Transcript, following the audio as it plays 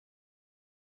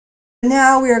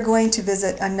Now we are going to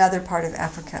visit another part of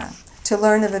Africa to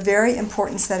learn of a very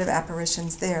important set of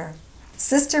apparitions there.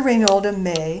 Sister Reinolda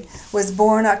May was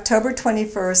born October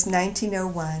 21st,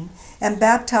 1901, and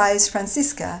baptized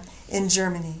Franziska in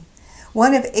Germany.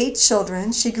 One of 8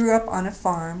 children, she grew up on a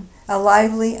farm, a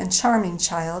lively and charming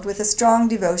child with a strong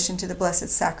devotion to the Blessed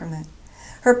Sacrament.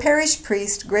 Her parish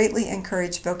priest greatly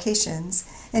encouraged vocations,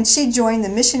 and she joined the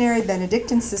Missionary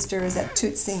Benedictine Sisters at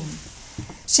Tutzing.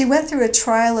 She went through a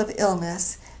trial of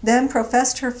illness, then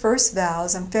professed her first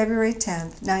vows on February 10,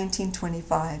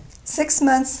 1925. 6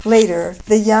 months later,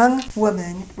 the young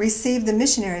woman received the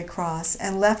missionary cross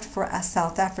and left for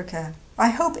South Africa. I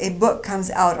hope a book comes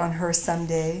out on her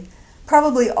someday.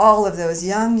 Probably all of those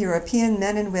young European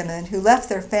men and women who left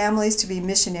their families to be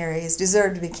missionaries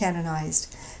deserve to be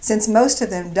canonized, since most of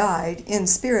them died in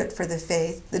spirit for the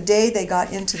faith the day they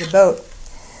got into the boat.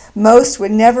 Most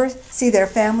would never see their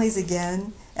families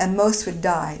again, and most would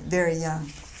die very young.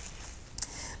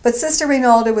 But Sister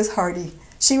Reinolda was hardy.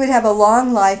 She would have a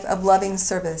long life of loving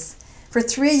service. For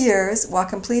 3 years, while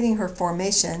completing her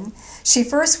formation, she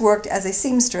first worked as a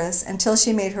seamstress until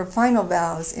she made her final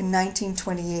vows in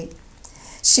 1928.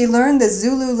 She learned the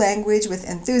Zulu language with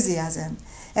enthusiasm,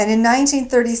 and in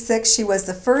 1936 she was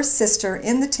the first sister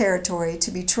in the territory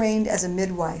to be trained as a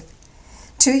midwife.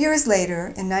 2 years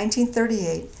later, in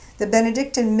 1938, the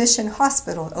Benedictine Mission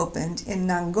Hospital opened in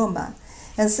Ngome,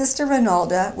 and Sister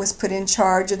Reinolda was put in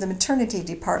charge of the maternity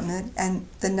department and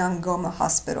the Ngome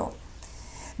Hospital.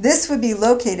 This would be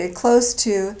located close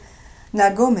to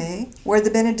Ngome, where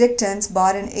the Benedictines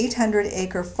bought an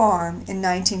 800-acre farm in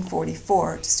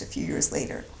 1944, just a few years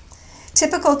later.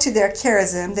 Typical to their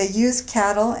charism, they used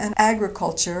cattle and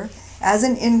agriculture as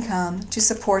an income to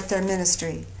support their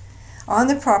ministry. On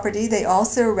the property, they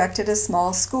also erected a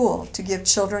small school to give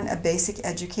children a basic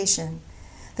education.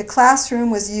 The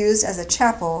classroom was used as a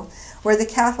chapel where the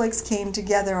Catholics came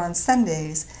together on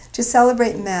Sundays to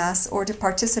celebrate Mass or to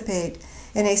participate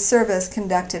in a service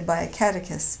conducted by a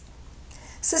catechist.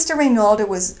 Sister Reinolda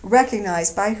was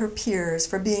recognized by her peers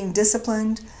for being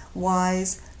disciplined,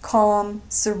 wise, calm,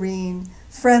 serene,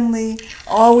 friendly,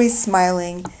 always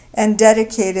smiling, and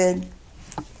dedicated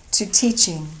to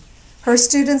teaching. Her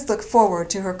students look forward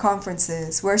to her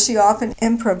conferences, where she often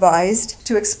improvised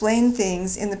to explain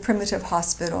things in the primitive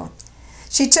hospital.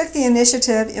 She took the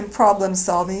initiative in problem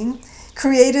solving,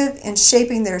 creative in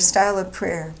shaping their style of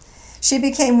prayer. She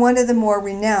became one of the more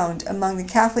renowned among the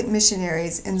Catholic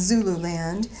missionaries in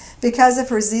Zululand because of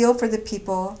her zeal for the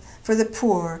people, for the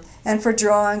poor, and for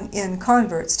drawing in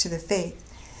converts to the faith.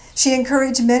 She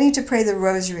encouraged many to pray the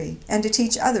rosary and to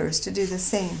teach others to do the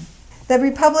same. The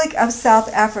Republic of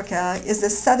South Africa is the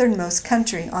southernmost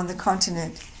country on the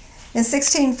continent. In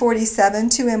 1647,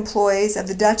 2 employees of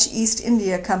the Dutch East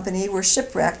India Company were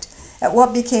shipwrecked at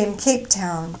what became Cape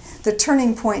Town, the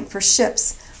turning point for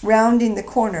ships rounding the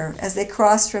corner as they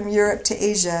crossed from Europe to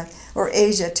Asia or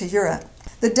Asia to Europe.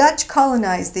 The Dutch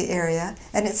colonized the area,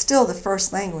 and it's still the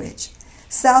first language.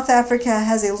 South Africa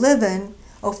has 11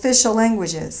 official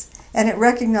languages, and it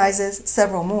recognizes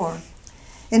several more.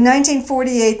 In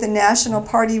 1948, the National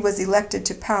Party was elected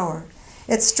to power.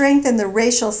 It strengthened the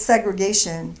racial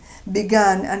segregation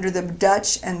begun under the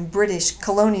Dutch and British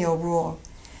colonial rule.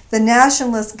 The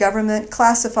nationalist government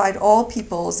classified all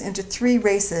peoples into 3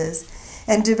 races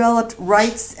and developed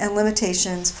rights and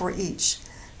limitations for each.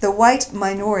 The white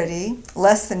minority,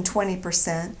 less than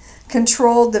 20%,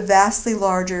 controlled the vastly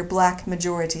larger black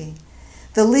majority.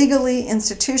 The legally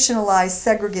institutionalized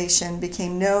segregation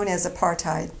became known as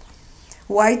apartheid.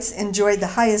 Whites enjoyed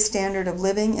the highest standard of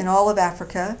living in all of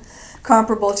Africa,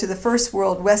 comparable to the first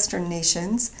world Western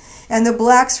nations, and the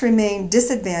blacks remained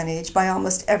disadvantaged by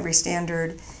almost every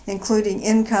standard, including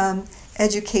income,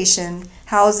 education,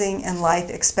 housing, and life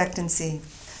expectancy.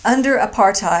 Under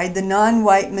apartheid, the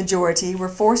non-white majority were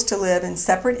forced to live in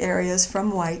separate areas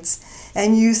from whites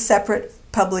and use separate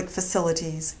public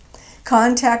facilities.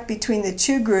 Contact between the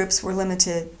 2 groups were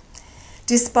limited.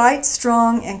 Despite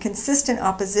strong and consistent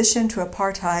opposition to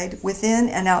apartheid within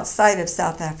and outside of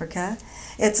South Africa,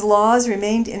 its laws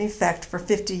remained in effect for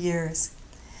 50 years.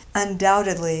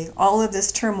 Undoubtedly, all of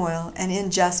this turmoil and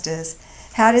injustice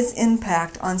had its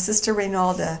impact on Sister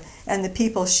Reinolda and the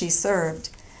people she served,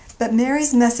 but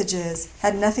Mary's messages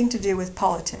had nothing to do with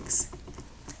politics.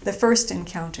 The first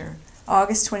encounter,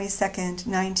 August 22,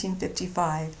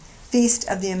 1955, Feast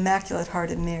of the Immaculate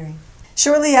Heart of Mary.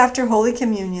 Shortly after Holy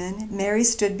Communion, Mary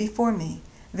stood before me,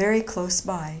 very close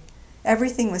by.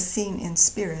 Everything was seen in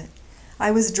spirit.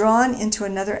 I was drawn into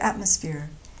another atmosphere.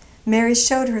 Mary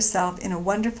showed herself in a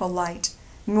wonderful light,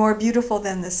 more beautiful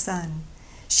than the sun.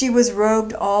 She was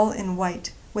robed all in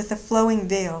white, with a flowing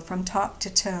veil from top to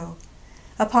toe.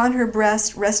 Upon her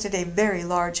breast rested a very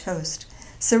large host,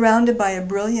 surrounded by a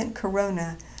brilliant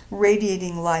corona,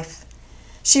 radiating life.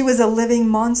 She was a living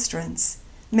monstrance.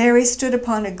 Mary stood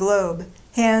upon a globe,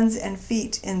 hands and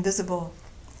feet invisible.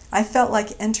 I felt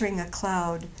like entering a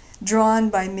cloud, drawn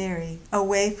by Mary,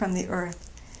 away from the earth.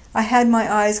 I had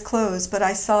my eyes closed, but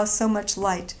I saw so much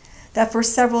light that for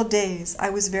several days I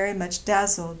was very much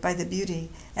dazzled by the beauty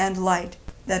and light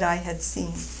that I had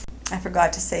seen. I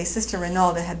forgot to say, Sister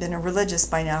Reinolda had been a religious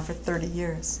by now for 30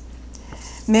 years.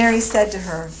 Mary said to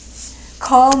her,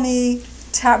 "Call me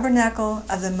Tabernacle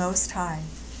of the Most High.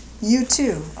 You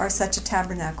too are such a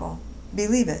tabernacle.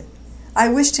 Believe it. I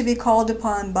wish to be called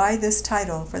upon by this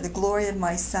title for the glory of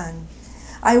my Son.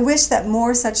 I wish that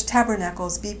more such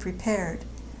tabernacles be prepared.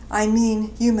 I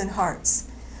mean human hearts.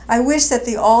 I wish that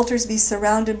the altars be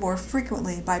surrounded more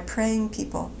frequently by praying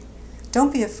people.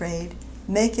 Don't be afraid.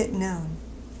 Make it known."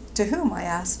 "To whom?" I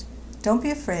asked. "Don't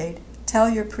be afraid. Tell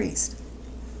your priest."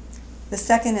 The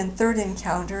second and third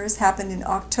encounters happened in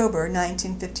October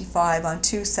 1955 on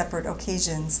 2 separate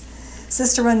occasions.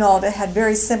 Sister Reinolda had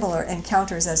very similar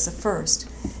encounters as the first.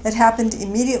 It happened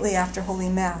immediately after Holy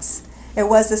Mass. It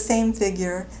was the same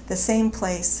figure, the same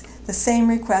place, the same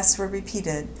requests were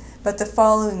repeated, but the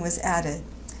following was added.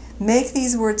 "Make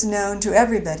these words known to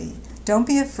everybody. Don't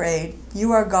be afraid.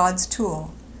 You are God's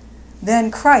tool." Then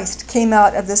Christ came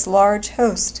out of this large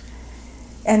host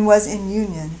and was in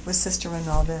union with Sister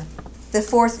Reinolda. The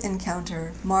fourth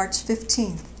encounter, March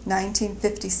 15th,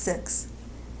 1956.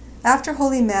 After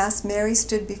Holy Mass, Mary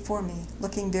stood before me,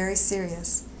 looking very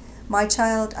serious. "My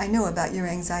child, I know about your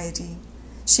anxiety."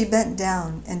 She bent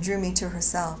down and drew me to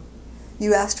herself.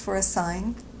 "You asked for a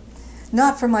sign?"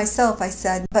 "Not for myself," I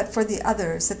said, "but for the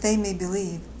others, that they may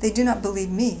believe. They do not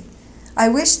believe me. I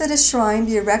wish that a shrine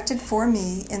be erected for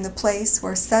me in the place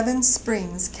where 7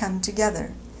 springs come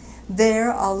together.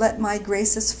 There I'll let my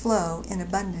graces flow in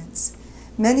abundance.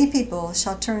 Many people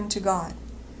shall turn to God."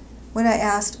 When I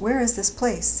asked, "Where is this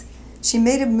place?" she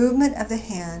made a movement of the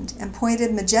hand and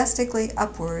pointed majestically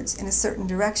upwards in a certain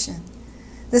direction.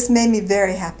 This made me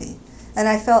very happy, and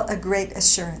I felt a great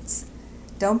assurance.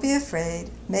 "Don't be afraid.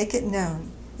 Make it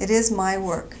known. It is my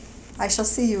work. I shall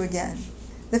see you again."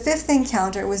 The fifth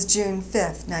encounter was June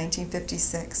 5th,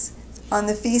 1956, on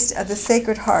the Feast of the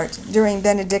Sacred Heart during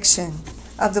benediction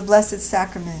of the Blessed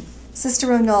Sacrament. Sister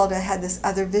Reinolda had this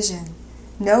other vision.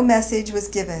 No message was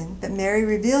given, but Mary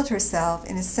revealed herself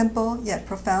in a simple yet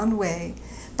profound way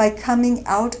by coming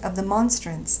out of the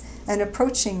monstrance and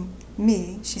approaching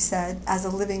me, she said, as a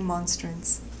living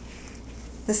monstrance.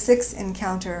 The sixth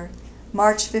encounter,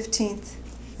 March 15th,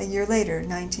 a year later,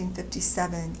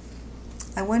 1957.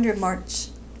 I wonder if March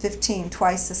 15,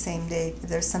 twice the same date, if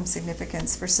there's some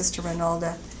significance for Sister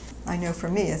Reinolda. I know for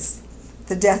me it's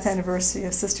the death anniversary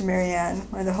of Sister Marianne,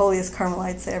 one of the holiest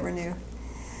Carmelites I ever knew.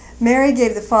 Mary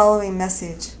gave the following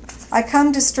message. "I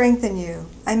come to strengthen you.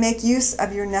 I make use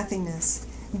of your nothingness.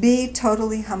 Be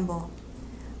totally humble."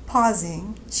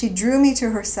 Pausing, she drew me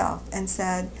to herself and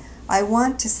said, "I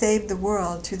want to save the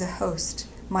world through the host,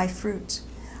 my fruit.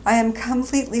 I am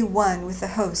completely one with the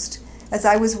host, as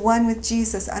I was one with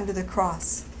Jesus under the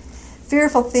cross.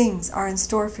 Fearful things are in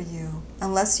store for you,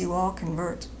 unless you all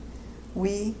convert."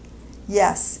 We?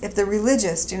 Yes, if the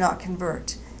religious do not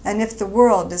convert, and if the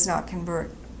world does not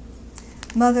convert.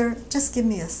 "Mother, just give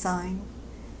me a sign."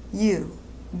 You,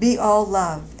 be all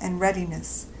love and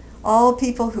readiness. All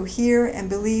people who hear and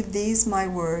believe these my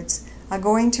words are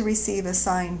going to receive a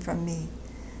sign from me.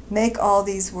 Make all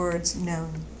these words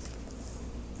known.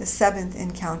 The seventh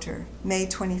encounter, May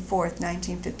 24th,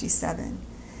 1957.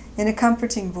 In a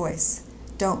comforting voice,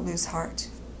 "Don't lose heart."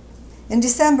 In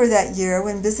December that year,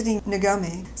 when visiting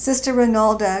Ngome, Sister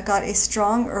Reinolda got a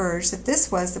strong urge that this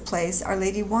was the place Our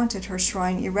Lady wanted her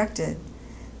shrine erected,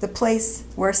 the place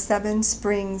where 7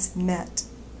 springs met.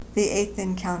 The eighth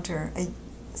encounter,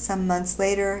 some months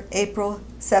later, April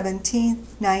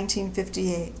 17th,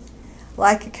 1958.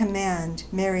 Like a command,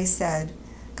 Mary said,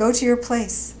 "Go to your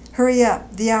place. Hurry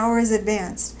up. The hour is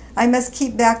advanced. I must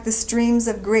keep back the streams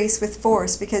of grace with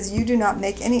force because you do not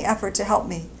make any effort to help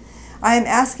me. I am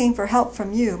asking for help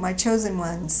from you, my chosen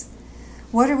ones."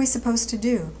 What are we supposed to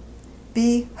do?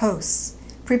 Be hosts.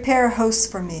 Prepare hosts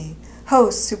for me.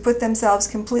 Hosts who put themselves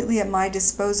completely at my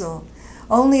disposal.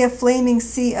 Only a flaming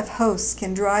sea of hosts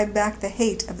can drive back the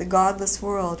hate of the godless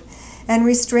world and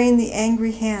restrain the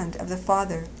angry hand of the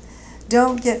Father.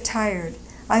 Don't get tired.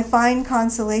 I find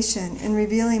consolation in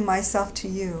revealing myself to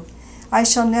you. I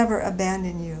shall never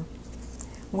abandon you.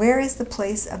 Where is the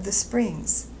place of the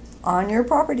springs? On your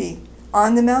property,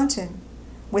 on the mountain.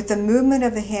 With the movement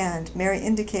of the hand, Mary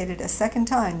indicated a second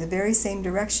time the very same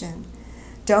direction.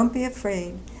 Don't be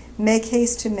afraid. Make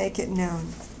haste to make it known.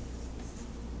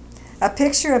 A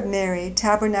picture of Mary,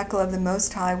 Tabernacle of the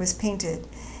Most High, was painted,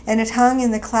 and it hung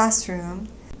in the classroom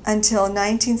until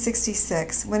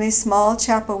 1966, when a small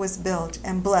chapel was built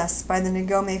and blessed by the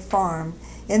Ngome farm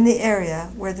in the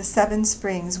area where the 7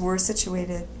 springs were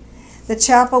situated. The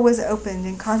chapel was opened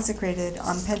and consecrated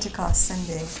on Pentecost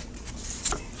Sunday.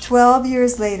 12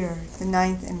 years later, the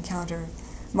 9th encounter,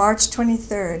 March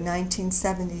 23,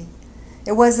 1970.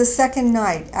 It was the second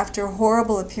night after a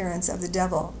horrible appearance of the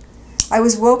devil. I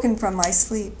was woken from my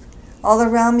sleep. All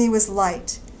around me was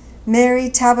light. Mary,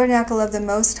 Tabernacle of the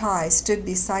Most High, stood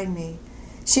beside me.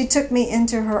 She took me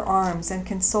into her arms and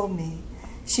consoled me.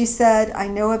 She said, I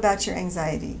know about your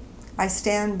anxiety. I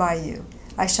stand by you.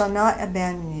 I shall not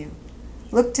abandon you.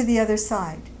 Look to the other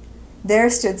side. There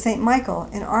stood St. Michael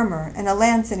in armor and a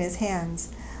lance in his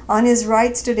hands. On his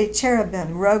right stood a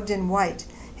cherubim robed in white,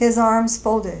 his arms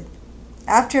folded.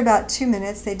 After about 2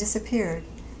 minutes they disappeared,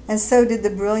 and so did the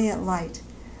brilliant light.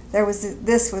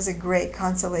 This was a great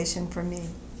consolation for me.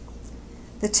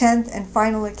 The 10th and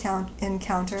final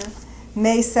encounter,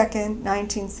 May 2nd,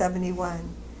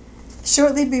 1971.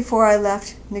 Shortly before I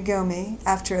left Ngome,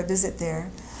 after a visit there,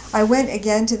 I went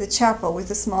again to the chapel with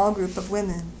a small group of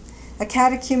women. A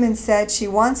catechumen said she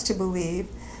wants to believe,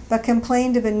 but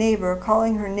complained of a neighbor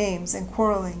calling her names and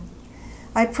quarreling.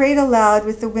 I prayed aloud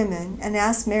with the women and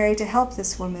asked Mary to help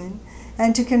this woman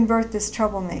and to convert this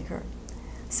troublemaker.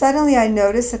 Suddenly I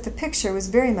noticed that the picture was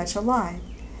very much alive.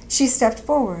 She stepped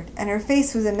forward, and her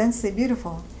face was immensely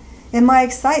beautiful. In my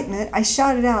excitement, I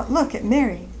shouted out, "Look at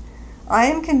Mary!" I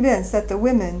am convinced that the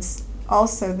women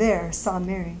also there saw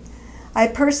Mary. I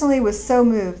personally was so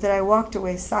moved that I walked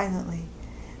away silently.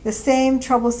 The same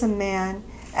troublesome man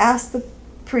asked the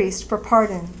priest for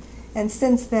pardon, and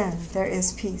since then there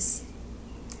is peace.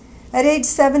 At age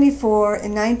 74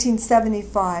 in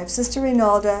 1975, Sister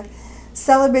Reinolda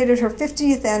celebrated her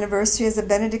 50th anniversary as a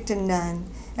Benedictine nun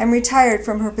and retired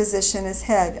from her position as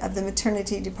head of the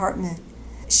maternity department.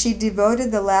 She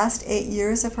devoted the last 8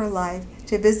 years of her life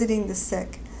to visiting the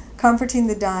sick, comforting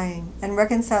the dying, and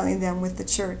reconciling them with the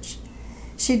Church.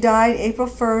 She died April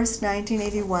 1st,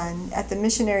 1981, at the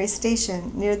missionary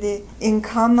station near the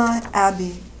Ngome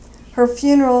Abbey. Her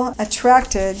funeral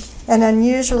attracted an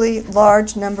unusually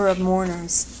large number of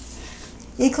mourners.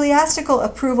 Ecclesiastical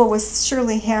approval was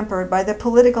surely hampered by the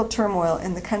political turmoil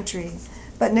in the country,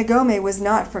 but Ngome was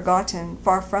not forgotten,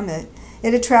 far from it.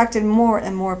 It attracted more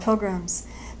and more pilgrims.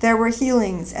 There were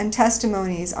healings and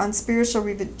testimonies on spiritual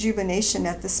rejuvenation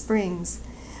at the springs.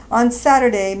 On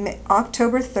Saturday,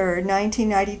 October 3rd,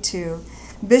 1992,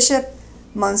 Bishop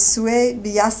Monsue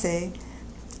Biase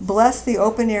blessed the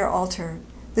open-air altar.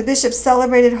 The bishop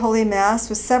celebrated Holy Mass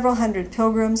with several hundred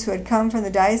pilgrims who had come from the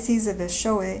Diocese of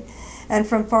Eshowe and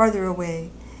from farther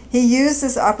away. He used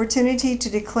this opportunity to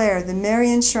declare the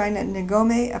Marian Shrine at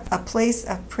Ngome a place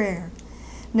of prayer.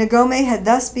 Ngome had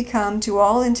thus become, to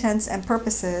all intents and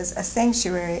purposes, a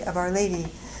sanctuary of Our Lady,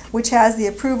 which has the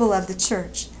approval of the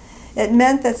Church. It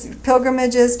meant that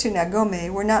pilgrimages to Ngome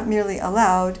were not merely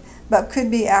allowed, but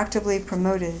could be actively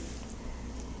promoted.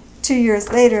 2 years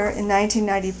later, in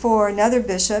 1994, another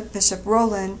bishop, Bishop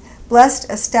Roland, blessed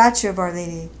a statue of Our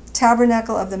Lady,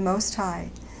 Tabernacle of the Most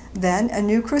High, then a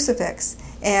new crucifix,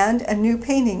 and a new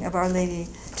painting of Our Lady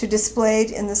to displayed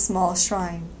in the small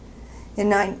shrine. In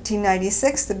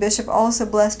 1996, the bishop also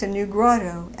blessed a new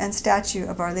grotto and statue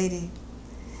of Our Lady.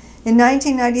 In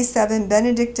 1997,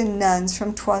 Benedictine nuns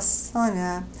from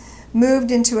Twasana moved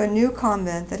into a new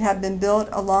convent that had been built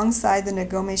alongside the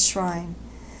Ngome Shrine.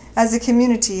 As a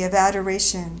community of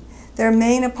adoration, their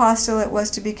main apostolate was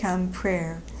to become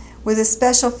prayer, with a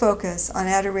special focus on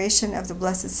adoration of the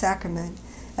Blessed Sacrament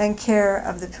and care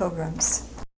of the pilgrims.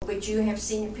 Would you have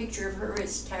seen a picture of her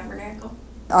as Tabernacle?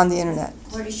 On the internet.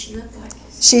 What does she look like?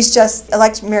 She's just,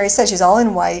 like Mary said, she's all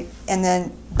in white, and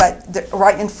then,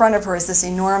 right in front of her is this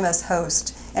enormous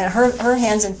host. And her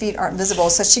hands and feet aren't visible,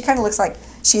 so she kind of looks like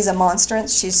she's a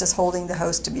monstrance. She's just holding the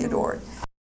host to be adored.